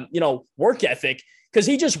 work ethic, because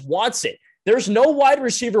he just wants it. There's no wide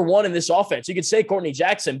receiver one in this offense. You could say Courtney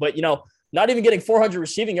Jackson, but, not even getting 400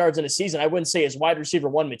 receiving yards in a season, I wouldn't say is wide receiver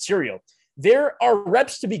one material. There are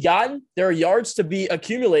reps to be gotten. There are yards to be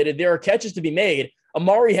accumulated. There are catches to be made.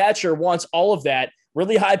 Amari Hatcher wants all of that.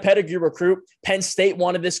 Really high pedigree recruit. Penn State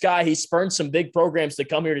wanted this guy. He spurned some big programs to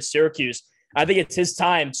come here to Syracuse. I think it's his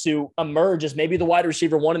time to emerge as maybe the wide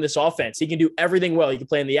receiver one in this offense. He can do everything well. He can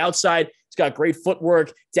play on the outside. He's got great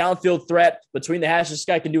footwork, downfield threat. Between the hashes, this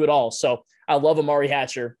guy can do it all. So I love Amari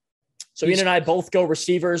Hatcher. So Ian and I both go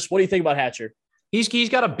receivers. What do you think about Hatcher? He's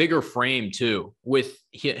got a bigger frame too, with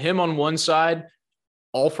him on one side,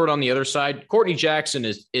 Alford on the other side. Courtney Jackson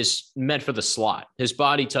is meant for the slot. His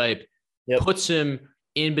body type puts him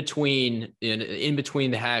in between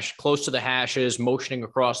the hash, close to the hashes, motioning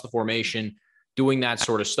across the formation, doing that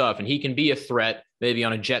sort of stuff. And he can be a threat, maybe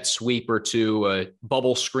on a jet sweep or two, a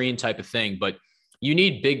bubble screen type of thing. But you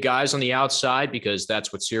need big guys on the outside because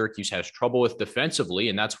that's what Syracuse has trouble with defensively,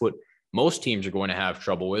 and that's what most teams are going to have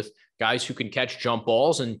trouble with. Guys who can catch jump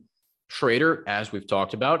balls, and Schrader, as we've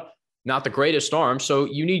talked about, not the greatest arm. So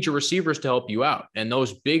you need your receivers to help you out. And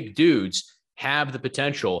those big dudes have the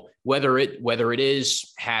potential, whether it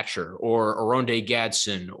is Hatcher or Oronde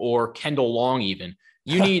Gadsden or Kendall Long even.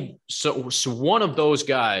 You need so one of those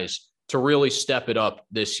guys to really step it up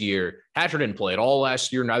this year. Hatcher didn't play at all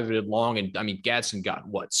last year, neither did Long. And I mean, Gadsden got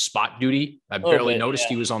spot duty? I barely noticed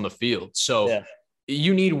he was on the field. So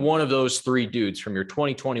you need one of those three dudes from your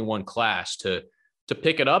 2021 class to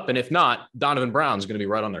pick it up. And if not, Donovan Brown's going to be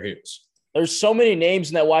right on their heels. There's so many names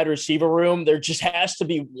in that wide receiver room. There just has to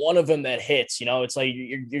be one of them that hits. It's like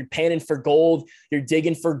you're panning for gold. You're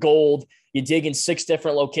digging for gold. You dig in 6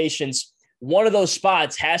 different locations. One of those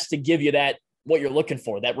spots has to give you that what you're looking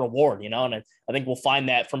for, that reward, and I think we'll find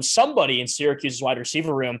that from somebody in Syracuse's wide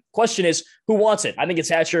receiver room. Question is, who wants it? I think it's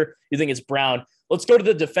Hatcher. You think it's Brown? Let's go to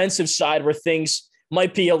the defensive side where things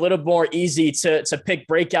might be a little more easy to pick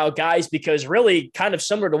breakout guys, because really kind of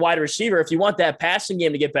similar to wide receiver, if you want that passing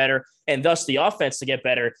game to get better and thus the offense to get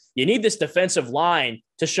better, you need this defensive line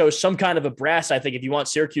to show some kind of a brass, I think, if you want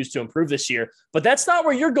Syracuse to improve this year. But that's not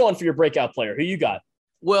where you're going for your breakout player. Who you got?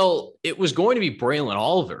 Well, it was going to be Braylon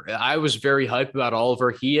Oliver. I was very hyped about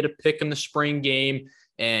Oliver. He had a pick in the spring game,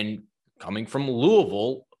 and coming from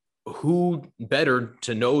Louisville, who better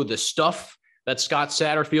to know the stuff that Scott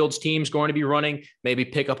Satterfield's team's going to be running, maybe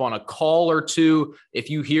pick up on a call or two. If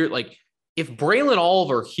you hear, if Braylon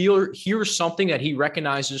Oliver hears something that he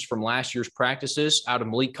recognizes from last year's practices out of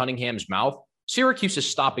Malik Cunningham's mouth, Syracuse is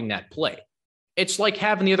stopping that play. It's like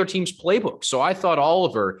having the other team's playbook. So I thought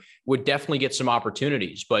Oliver would definitely get some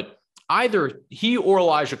opportunities, but either he or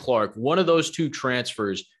Elijah Clark, one of those two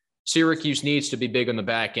transfers, Syracuse needs to be big on the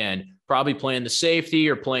back end, probably playing the safety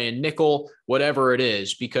or playing nickel, whatever it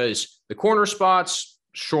is, because the corner spots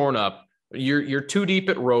shorn up. You're too deep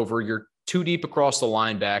at Rover. You're too deep across the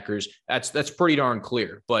linebackers. That's pretty darn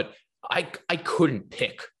clear. But I couldn't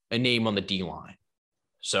pick a name on the D line,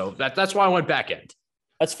 so that's why I went back end.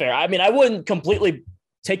 That's fair. I mean, I wouldn't completely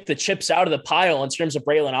take the chips out of the pile in terms of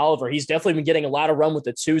Braylon Oliver. He's definitely been getting a lot of run with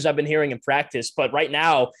the twos I've been hearing in practice, but right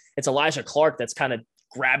now it's Elijah Clark that's kind of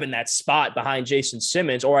grabbing that spot behind Jason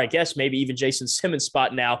Simmons, or I guess maybe even Jason Simmons'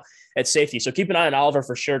 spot now at safety. So keep an eye on Oliver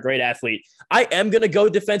for sure. Great athlete. I am going to go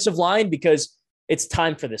defensive line because it's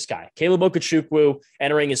time for this guy. Caleb Okechukwu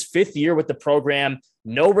entering his 5th year with the program.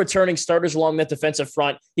 No returning starters along that defensive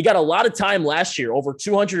front. He got a lot of time last year, over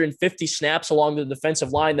 250 snaps along the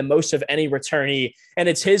defensive line, the most of any returnee. And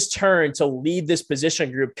it's his turn to lead this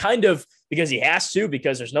position group, kind of because he has to,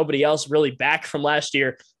 because there's nobody else really back from last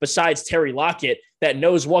year besides Terry Lockett that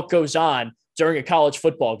knows what goes on during a college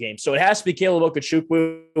football game. So it has to be Caleb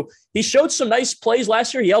Okechukwu. He showed some nice plays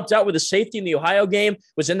last year. He helped out with a safety in the Ohio game,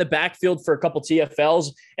 was in the backfield for a couple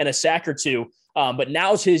TFLs and a sack or two. But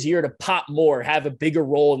now's his year to pop more, have a bigger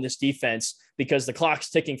role in this defense because the clock's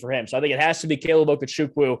ticking for him. So I think it has to be Caleb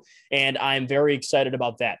Okechukwu, and I'm very excited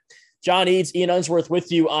about that. John Eads, Ian Unsworth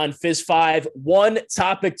with you on Fizz 5. One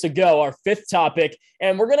topic to go, our 5th topic,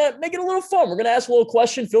 and we're going to make it a little fun. We're going to ask a little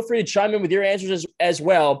question. Feel free to chime in with your answers as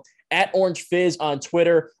well at Orange Fizz on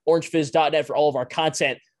Twitter, orangefizz.net for all of our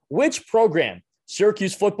content. Which program,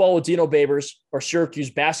 Syracuse football with Dino Babers or Syracuse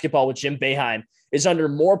basketball with Jim Boeheim, is under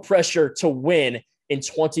more pressure to win in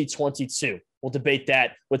 2022? We'll debate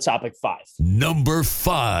that with topic 5. Number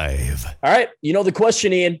 5. All right. You know the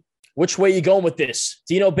question, Ian. Which way you going with this?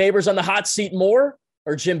 Dino Babers on the hot seat more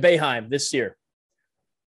or Jim Boeheim this year?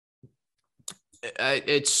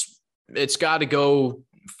 It's got to go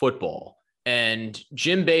football. And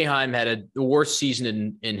Jim Boeheim had the worst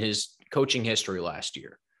season in his coaching history last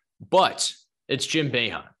year. But it's Jim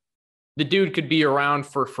Boeheim. The dude could be around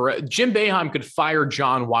for forever. Jim Boeheim could fire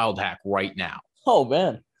John Wildhack right now. Oh,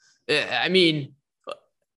 man. I mean,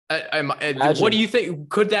 what do you think?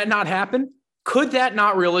 Could that not happen? Could that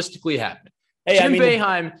not realistically happen? Hey,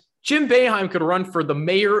 Jim Boeheim could run for the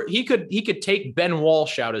mayor. He could take Ben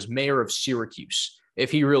Walsh out as mayor of Syracuse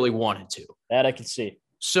if he really wanted to. That I can see.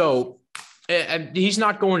 So he's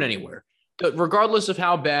not going anywhere. Regardless of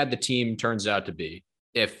how bad the team turns out to be,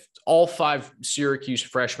 if all 5 Syracuse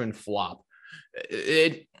freshmen flop,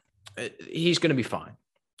 he's going to be fine.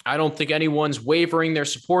 I don't think anyone's wavering their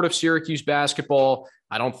support of Syracuse basketball.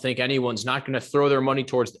 I don't think anyone's not going to throw their money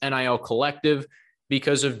towards the NIL collective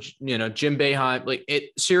because of, Jim Boeheim.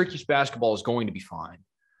 Syracuse basketball is going to be fine.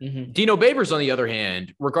 Mm-hmm. Dino Babers, on the other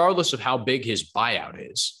hand, regardless of how big his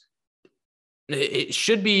buyout is, it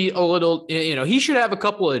should be a little, he should have a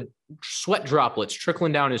couple of sweat droplets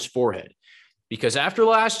trickling down his forehead, because after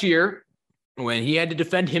last year, when he had to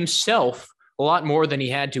defend himself a lot more than he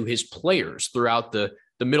had to his players throughout the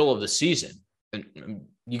middle of the season, and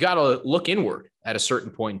you got to look inward at a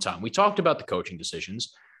certain point in time. We talked about the coaching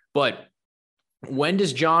decisions, but when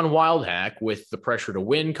does John Wildhack, with the pressure to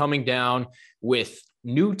win coming down, with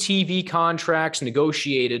new TV contracts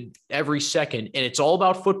negotiated every second, and it's all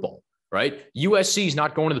about football, right? USC is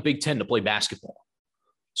not going to the Big Ten to play basketball.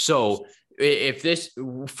 So if this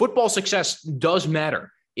football success does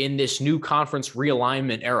matter in this new conference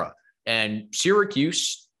realignment era, and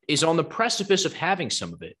Syracuse is on the precipice of having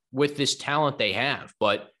some of it with this talent they have,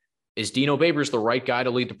 but is Dino Babers the right guy to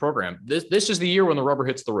lead the program? This is the year when the rubber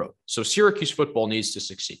hits the road. So Syracuse football needs to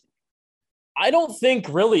succeed. I don't think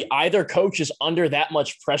really either coach is under that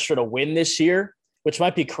much pressure to win this year, which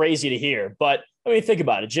might be crazy to hear. But I mean, think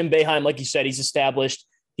about it. Jim Boeheim, like you said, he's established.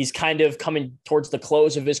 he's kind of coming towards the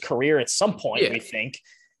close of his career at some point, we think.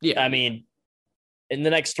 Yeah. I mean, in the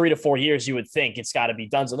next 3 to 4 years, you would think it's got to be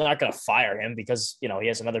done. So they're not going to fire him because, he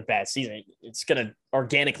has another bad season. It's going to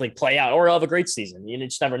organically play out, or he'll have a great season. You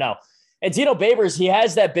just never know. And Dino Babers, he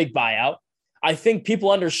has that big buyout. I think people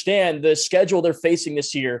understand the schedule they're facing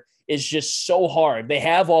this year is just so hard. They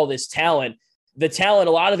have all this talent. The talent,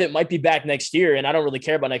 a lot of it might be back next year, and I don't really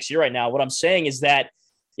care about next year right now. What I'm saying is that,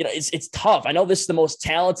 it's tough. I know this is the most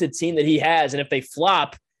talented team that he has, and if they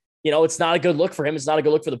flop, it's not a good look for him. It's not a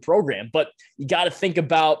good look for the program. But you got to think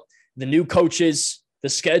about the new coaches, the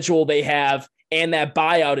schedule they have, and that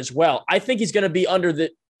buyout as well. I think he's going to be under an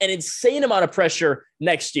insane amount of pressure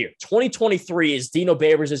next year. 2023 is Dino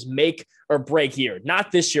Babers' make or break year.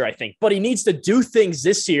 Not this year, I think. But he needs to do things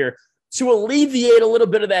this year to alleviate a little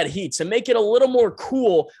bit of that heat, to make it a little more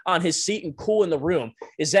cool on his seat and cool in the room.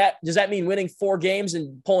 Does that mean winning 4 games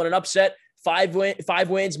and pulling an upset? 5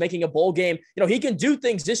 wins, making a bowl game? He can do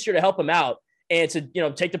things this year to help him out and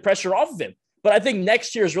to, take the pressure off of him. But I think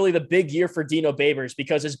next year is really the big year for Dino Babers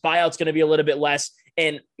because his buyout's going to be a little bit less.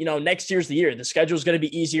 And, next year's the year. The schedule is going to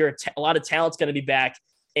be easier. A lot of talent's going to be back.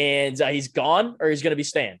 And he's gone or he's going to be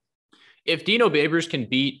staying. If Dino Babers can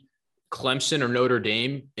beat Clemson or Notre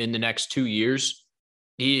Dame in the next 2 years,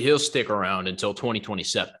 he'll stick around until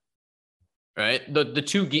 2027. Right? The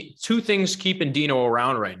two things keeping Dino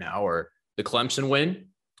around right now are the Clemson win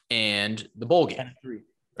and the bowl game.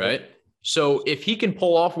 Right? So if he can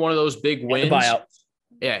pull off one of those big wins, the buyout.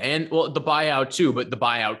 Yeah, and the buyout too, but the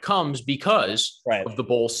buyout comes because of the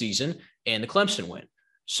bowl season and the Clemson win.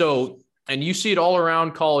 So, and you see it all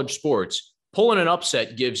around college sports. Pulling an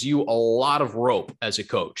upset gives you a lot of rope as a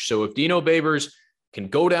coach. So if Dino Babers can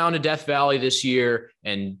go down to Death Valley this year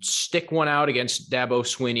and stick one out against Dabo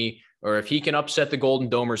Swinney, or if he can upset the Golden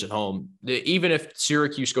Domers at home, even if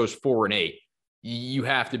Syracuse goes 4-8, you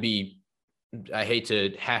have to be, I hate to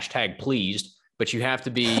hashtag pleased, but you have to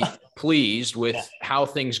be pleased with how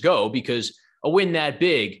things go, because a win that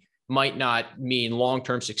big might not mean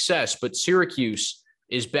long-term success, but Syracuse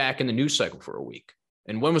is back in the news cycle for a week.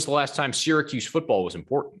 And when was the last time Syracuse football was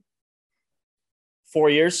important? 4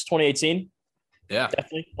 years, 2018. Yeah.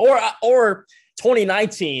 Definitely. Or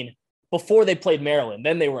 2019, before they played Maryland,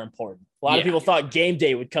 then they were important. A lot of people thought game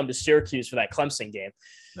day would come to Syracuse for that Clemson game.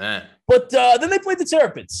 Man. But then they played the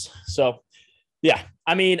Terrapins. So, yeah.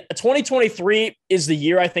 I mean, 2023 is the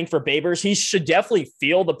year, I think, for Babers. He should definitely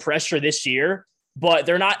feel the pressure this year, but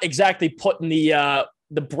they're not exactly putting the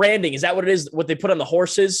branding. Is that what it is? What they put on the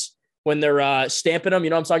horses when they're stamping them? You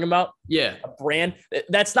know what I'm talking about? Yeah. A brand.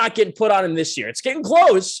 That's not getting put on him this year. It's getting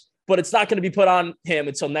close, but it's not going to be put on him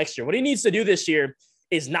until next year. What he needs to do this year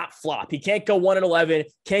is not flop. He can't go 1-11,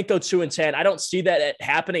 can't go 2-10. I don't see that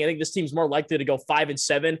happening. I think this team's more likely to go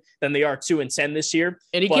 5-7 than they are 2-10 this year.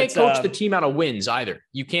 And he can't coach the team out of wins either.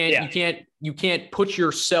 You can't put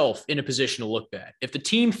yourself in a position to look bad. If the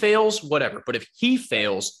team fails, whatever. But if he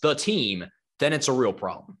fails the team, then it's a real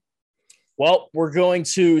problem. Well, we're going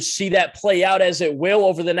to see that play out as it will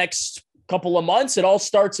over the next couple of months. It all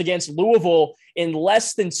starts against Louisville in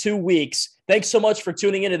less than 2 weeks. Thanks so much for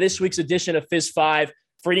tuning into this week's edition of Fizz 5.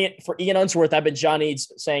 For Ian Unsworth, I've been John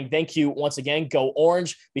Eads saying thank you once again. Go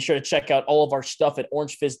Orange. Be sure to check out all of our stuff at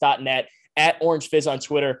orangefizz.net, at OrangeFizz on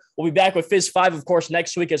Twitter. We'll be back with Fizz 5, of course,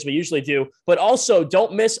 next week as we usually do. But also,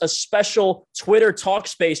 don't miss a special Twitter talk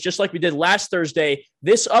space, just like we did last Thursday,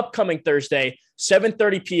 this upcoming Thursday,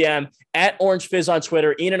 7:30 p.m. at OrangeFizz on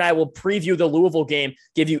Twitter. Ian and I will preview the Louisville game,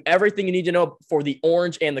 give you everything you need to know for the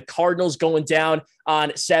Orange and the Cardinals going down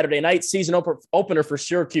on Saturday night. Season opener for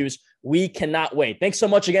Syracuse. We cannot wait. Thanks so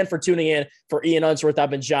much again for tuning in. For Ian Unsworth, I've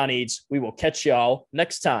been John Eads. We will catch y'all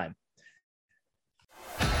next time.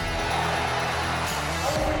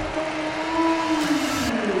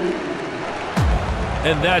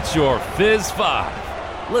 And that's your Fizz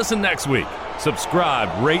 5. Listen next week.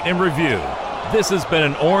 Subscribe, rate, and review. This has been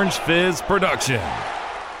an Orange Fizz production.